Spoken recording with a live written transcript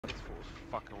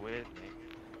fucking weird, mate.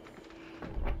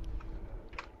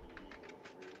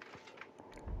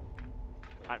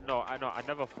 I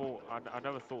never thought. I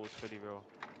never thought it was fully real,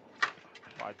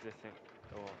 but I did think.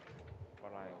 Oh,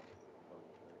 but like,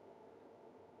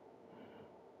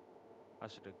 I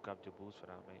should have grabbed your balls for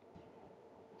that, mate.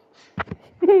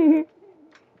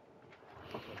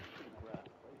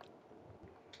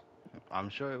 I'm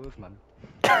sure it was, man.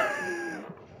 I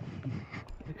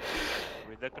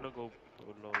mean, they're gonna go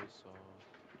low, so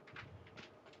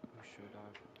who should I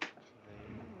play?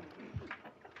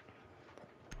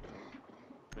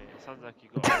 Mate, it sounds like you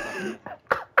got a fucking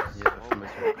Yeah, smoke from or a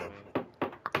something, joke mate.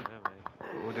 Yeah, mate.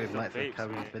 All those It's them nights of vapes,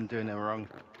 Carrie's mate. been doing it wrong. Need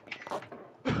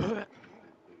to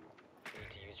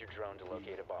use your drone to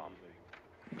locate a bomb.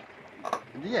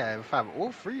 Yeah, fam,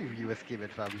 all three of you were scheming,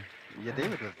 fam. Yeah,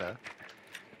 David was there.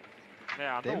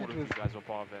 Yeah, I know all David of was. you guys were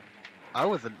part of it. I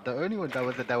wasn't. The only one that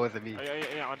wasn't me.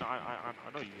 Yeah, I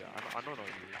know you. I know you.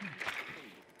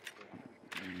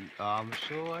 I'm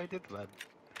sure I did, man.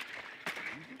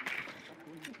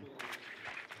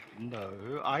 No,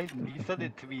 you said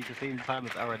it to me the same time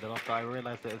as Aaron, and after I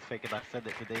realized it was fake, and I said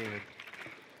it to David.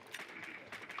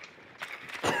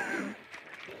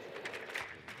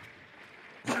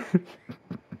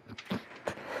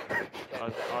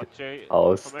 Jay,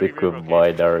 I'll from every stick game, with okay?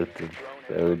 my narrative.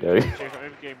 Oh no. Jay, from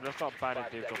every game, let's not ban a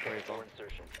Dave's operator.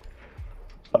 Insertion.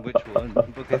 Which one?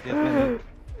 Because there's many.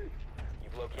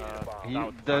 You've located a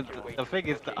bomb. The thing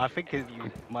is, that I think you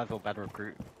might as well ban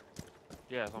recruit.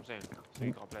 Yeah, that's what I'm saying. So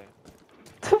you can't play.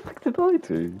 What the fuck did I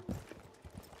do?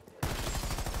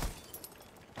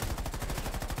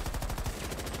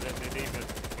 They didn't even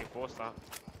enforce that.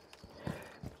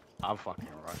 I'm fucking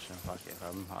Russian, fuck it,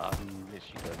 I'm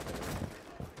literally going to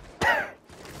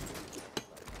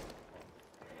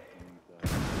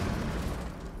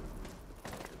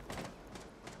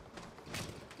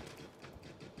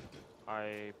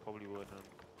I probably wouldn't.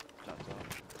 That's all.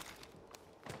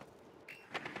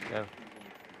 go.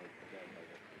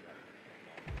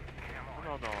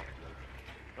 No.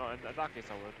 No, in that case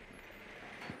I would.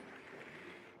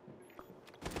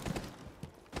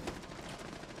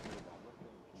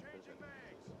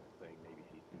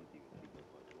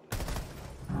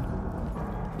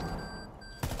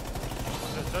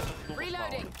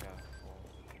 Reloading.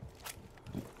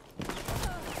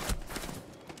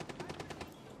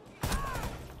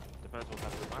 Depends what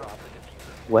type of map.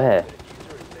 Where?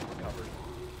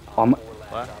 I'm...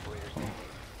 What?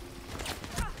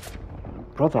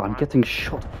 Brother, I'm getting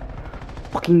shot.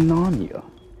 Fucking Narnia.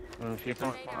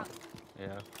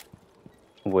 Yeah.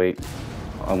 Wait,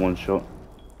 I'm one shot.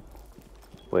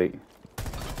 Wait.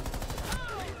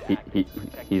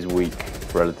 He's weak,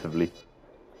 relatively.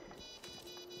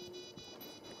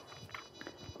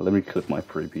 Let me clip my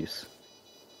previous.